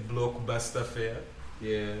much like a blockbuster fare.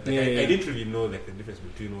 Yeah, like Yeah, I yeah. didn't really know like the difference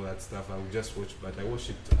between all that stuff. I would just watch, but I watched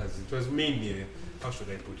it as it was mainly how should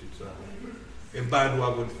I put it? A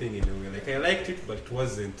bandwagon thing in a way. Like I liked it, but it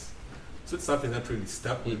wasn't. So it's something that really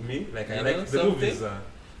stuck with me. Like I You know like the something? movies.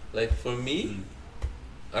 Like for me,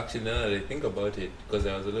 actually now that I think about it, because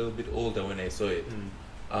I was a little bit older when I saw it,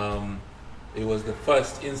 it was the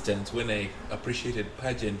first instance when I appreciated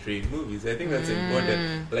pageantry in movies. I think that's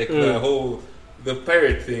important. Like the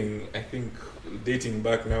pirate thing, I think dating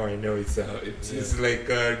back now, I know it's like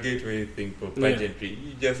a gateway thing for pageantry.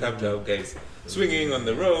 You just have to have guys swinging on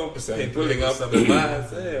the ropes and pulling up the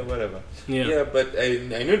bars, whatever. Yeah. But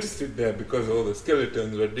I noticed it there because all the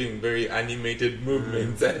skeletons were doing very animated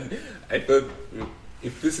movements, and I thought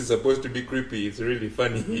if this is supposed to be creepy, it's really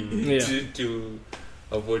funny to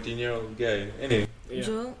a 14-year-old guy. Anyway. Yeah.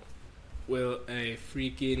 Joel? Well, I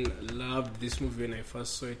freaking loved this movie when I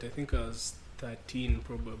first saw it. I think I was 13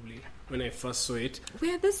 probably when I first saw it.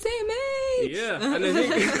 We're the same age. Yeah, and I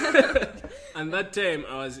think and that time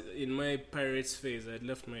I was in my pirates phase. I had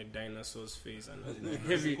left my dinosaurs phase and I was in a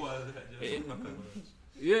heavy.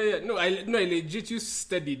 Yeah. No, I legit used to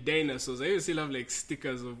study dinosaurs. I used to have like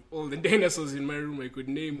stickers of all the dinosaurs in my room. I could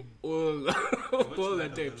name all all the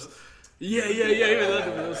types. Yeah, even that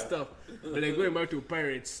of those stuff. But like going back to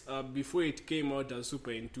pirates, before it came out, I was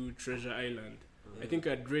super into Treasure Island. I think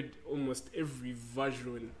I'd read almost every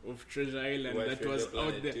version of Treasure Island that was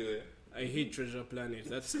out there. I hate Treasure Planet.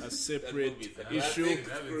 That's a separate issue.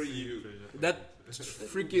 That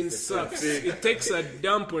freaking sucks. It takes a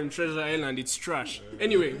dump on Treasure Island. It's trash.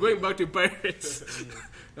 Anyway, going back to Pirates.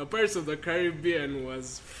 Now, Pirates of the Caribbean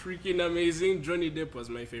was freaking amazing. Johnny Depp was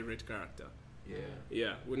my favorite character.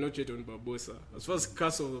 Yeah, we're not yet on Barbosa. As far as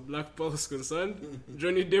Castle of the Black Pearl is concerned,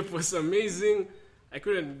 Johnny Depp was amazing. I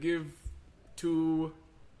couldn't give two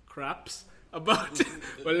craps about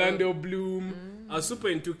Orlando Bloom. I was super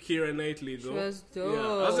into Keira Knightley though. She was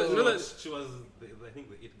dope. She was, I think,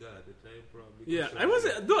 the it girl at the time, probably. Yeah, I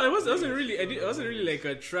wasn't really like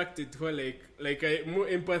attracted to her. Like I more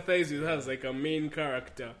empathize with her as like a main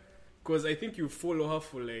character, because I think you follow her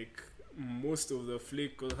for like most of the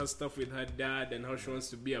flick, because her stuff with her dad and how she wants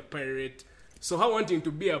to be a pirate. So her wanting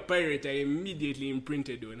to be a pirate, I immediately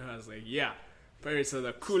imprinted on her. I was like, yeah, pirates are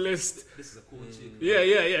the coolest. This is a cool chick. Yeah,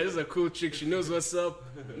 this is a cool chick. She knows what's up.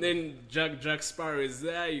 Then Jack Sparrow is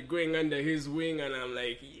there. You're going under his wing, and I'm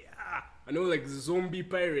like, yeah. I know, like zombie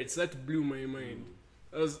pirates. That blew my mind.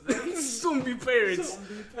 I was zombie pirates.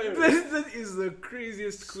 That is the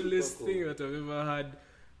craziest, coolest cool. thing that I've ever had.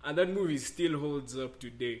 And that movie still holds up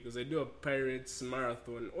today because I do a Pirates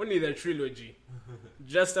marathon. Only the trilogy,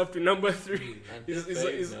 just up to number 3.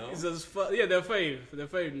 Is as far. Yeah, they're 5. They're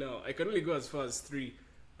 5 now. I can only go as far as 3.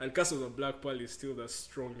 And Castle of the Black Pearl is still the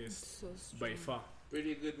strongest So strong. by far.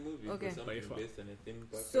 Pretty good movie Okay. for something By far. based on a theme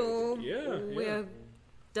park. So Yeah.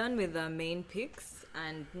 done with our main picks,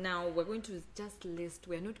 and now we're going to just list.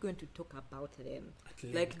 We're not going to talk about them.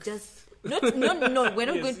 Like just not no, we're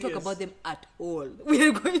not Yes, going to talk yes. about them at all. We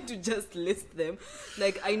are going to just list them.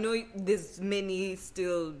 Like I know there's many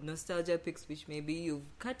still nostalgia picks which maybe you've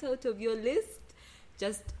cut out of your list.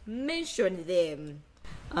 Just mention them.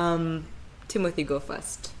 Timothy, go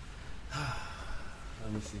first.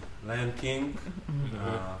 Let me see. Lion King,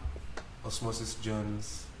 Osmosis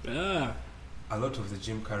Jones, Ah, a lot of the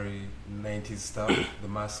Jim Carrey 90s stuff, The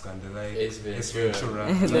Mask and the like, Ace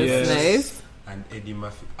Ventura. That's Yes. nice. and Eddie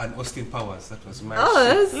Murphy, and Austin Powers. That was my Oh,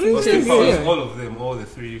 that's shit. Austin Powers, interesting. all of them, all the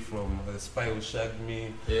three from The Spy Who Shagged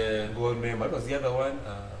Me, Yeah. Goldmember. What was the other one?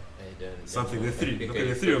 I don't Something, know. the three. I think Okay,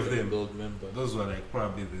 I the three of put them. Gold member. Those were like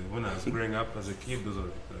probably when I was growing up as a kid, those were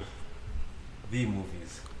the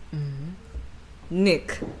movies.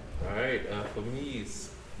 Nick. Alright, for me it's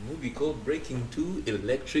a movie called Breaking 2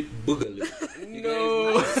 Electric Boogaloo. You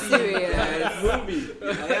No. guys not seen Serious. that movie?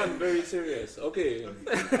 I am very serious. Okay.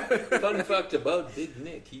 Fun fact about Big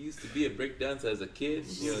Nick. He used to be a breakdancer as a kid.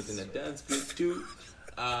 He was in a dance group too.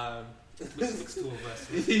 Six, two of us.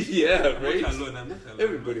 Yeah, right? I'm not alone.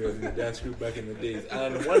 Everybody was in the dance group back in the days.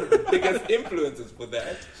 And one of the biggest influences for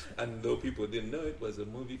that, and though people didn't know it, was a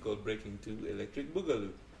movie called Breaking 2 Electric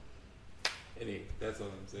Boogaloo. Anyway, that's all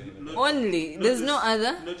I'm saying. Not- Only. There's no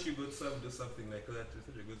other. Not you got served or something like that. I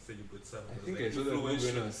thought you got said you got served. I think I saw that movie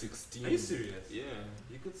when I was 16. Are you serious? Yeah.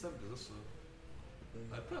 You got served also.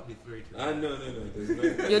 I'd probably throw it. No.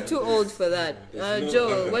 There's no, You're too old for that. There's no-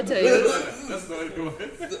 Joel, what are you? That's the only one.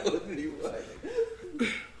 That's the only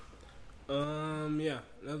one. yeah.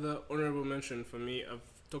 Another honorable mention for me. I've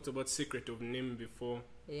talked about Secret of Nim before.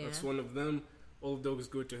 Yeah. That's one of them. All Dogs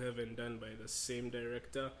Go to Heaven, done by the same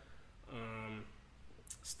director.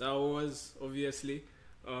 Star Wars, obviously.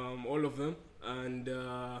 All of them. And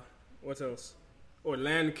what else? Oh,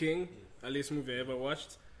 Lion King. Earliest movie I ever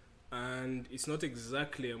watched. And it's not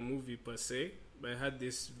exactly a movie per se, but I had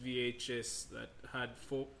this VHS that had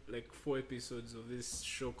four episodes of this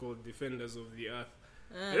show called Defenders of the Earth.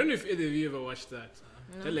 I don't know if either of you ever watched that.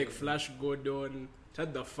 It had like Flash Gordon, it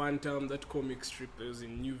had the Phantom, that comic strip that was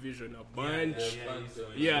in New Vision, a bunch.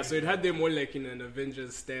 Yeah, so it had them all like in an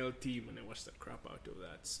Avengers style team, and I watched the crap out of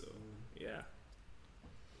that. So yeah.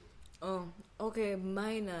 Oh, okay.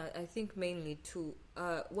 Mine are, I think, mainly two.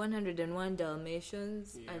 101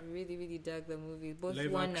 Dalmatians. Yeah. I really, really dug the movie. Both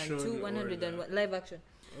Live 1 action and 2. or 101 live action.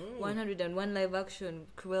 Oh. 101 live action.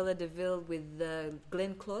 Cruella de Vil with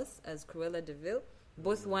Glenn Close as Cruella de Vil.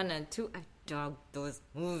 Both 1 and 2. I dug those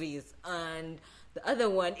movies. And the other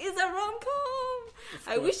one is a rom-com.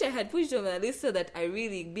 I wish I had pushed on my list so that I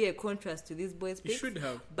really be a contrast to these boys' You picks. should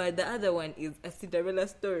have. But the other one is A Cinderella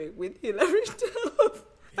Story with Hilary Duff.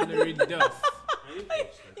 Hilary Duff.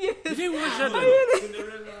 Yes. Did you watch that? A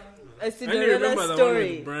I only Cinderella remember the one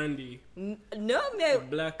Story. with Brandy. No, The man.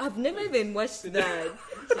 black. I've never even watched that.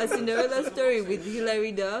 A Cinderella Story with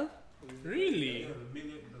Hilary Duff. Really?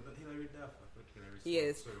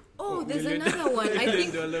 Yes. Oh, there's Million- another one. I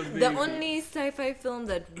think Million-dollar the baby. only sci-fi film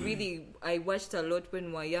that really I watched a lot when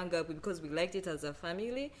we were younger because we liked it as a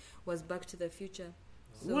family was Back to the Future.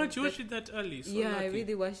 So What? You that- watched it that early? So yeah, I lucky.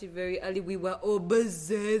 really watched it very early. We were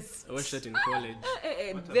obsessed. I watched that in college.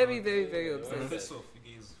 Very, very, very obsessed. Face Off,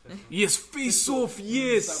 you guys. Face Off. Yes, Face Off.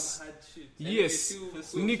 Yes. Some hard shit. Yes.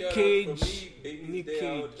 Quick Nick shout out Cage. from me, Baby's Nick Day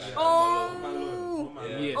Cage. Out, and Oh. Home Alone.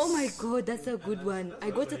 Malone. Yeah. Yes. Oh my god, that's a good one. I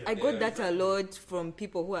got that a lot from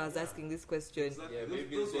people who was asking this question. Yeah,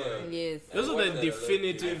 Baby's Those Day were- Out. Yes. Those I are watched the that a lot.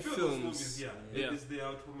 definitive I feel those films. movies, yeah. Yeah. Baby's Day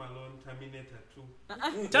Out, Home Alone, Terminator 2.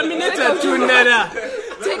 Terminator 2 Nada.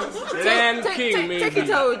 Take, Lion take, King, take, maybe. take it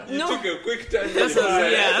out. You No, took a quick turn. That's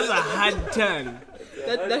a hard turn.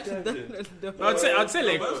 I'd say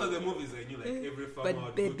like. Those are the movies I knew, like every family.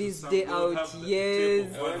 But Baby's Day Out, have the yes.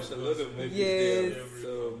 tape I of watched a one lot of of those. movies Yes. there.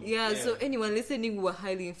 So, Yeah, so anyone listening were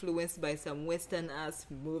highly influenced by some Western ass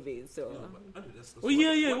movies. So Oh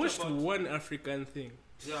yeah, I watched one African thing.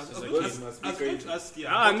 Yeah, I was As a going kid. to ask- I was going to ask you.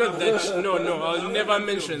 Ah, not that. No, I'll never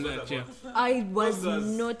mention that. Yeah. I was Because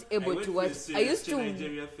not able I went to through watch. a serious I used to.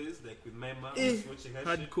 Nigeria phase, like with my mom was watching her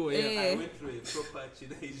shit. Hardcore. Eh. Yeah. I went through a proper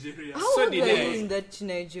Nigeria How So old were did you I. in that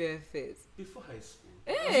Nigeria phase? before high school.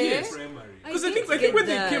 Eh? Yes. Primary. Because I didn't think get when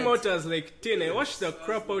they that. came out as like 10, I watched the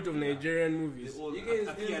crap out of Nigerian The movies. old you guys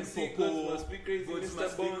Aki didn't and see Popo, Gods Must Be Crazy, Gods Mr.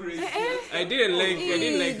 Must Be Bones. Crazy. I didn't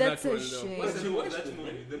like that's that a one though. shame. What's you the watch that it,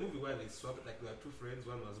 movie? The movie where they swapped, like there were two friends,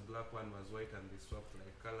 one was black, one was white, and they swapped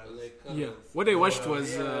like colors. Like, Yeah. colours. What I watched was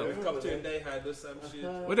Captain Die Hard or some shit.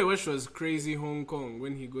 what I watched was Crazy Hong Kong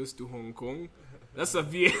when he goes to Hong Kong. That's a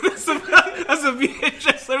VHS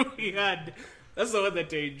that we had. That's the one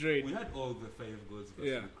that I enjoyed. We had all the 5 goals. It was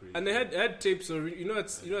Yeah, so crazy. and I had tapes of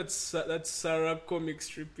that Sarah comic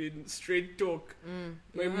strip in Straight Talk.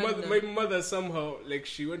 My mother somehow, like,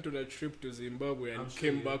 she went on a trip to Zimbabwe and I'm sure,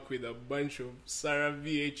 came yeah. back with a bunch of Sarah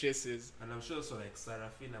VHSs. And I'm sure also like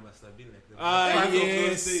Sarafina must have been like the Ah, five of those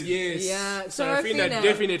yes, days. yes. Yeah, Sarafina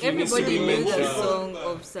definitely needs to everybody be knew the mentioned. song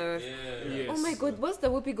of Sarah. Yeah. Yes. Oh my God, what's the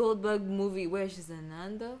Whoopi Goldberg movie where she's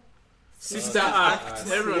Ananda? Sister Act.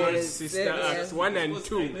 Everyone knows Yes, Sister yes. Act. 1 and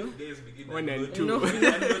 2. Days begin 1 and at 2. No. noon.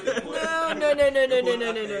 No,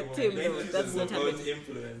 Tim, no, that's not about happening.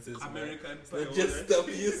 influences. man. American It's Pie, not all just that.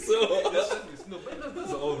 stuff you saw. No, but those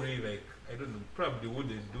are all really like, I don't know, probably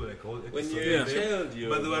wouldn't do like a whole episode. When you're Yeah. a child, you.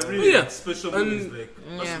 But they were really Yeah. like, special And- movies. Like,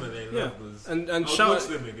 Yeah. personally, I Yeah. love those. And I'll shout watch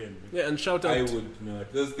them again. Yeah, and shout out. I would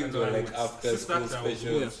not. Those things were like after Sister school Act, I would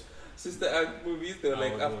specials. watch. Sister Act movies, they were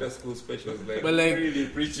like Oh, after God. school specials, like, But, like- really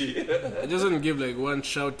preachy. I just want to give like one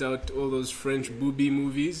shout out to all those French booby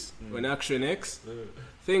movies on Action X.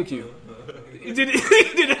 Thank you. You did.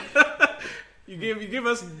 You gave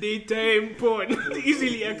us daytime porn,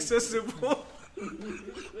 easily accessible.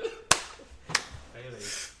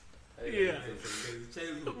 Yeah.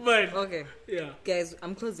 Childhood. But Okay, yeah, guys,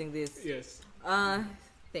 I'm closing this. yes.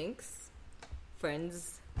 Thanks,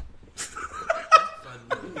 friends.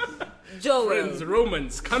 Joel, Friends,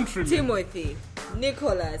 Romans, countrymen. Timothy,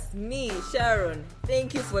 Nicholas, me, Sharon.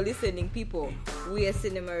 Thank you for listening, people. We are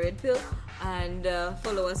Cinema Red Pill, and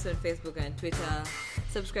follow us on Facebook and Twitter.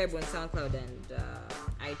 Subscribe on SoundCloud and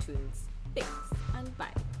iTunes. Thanks, and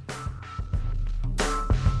bye.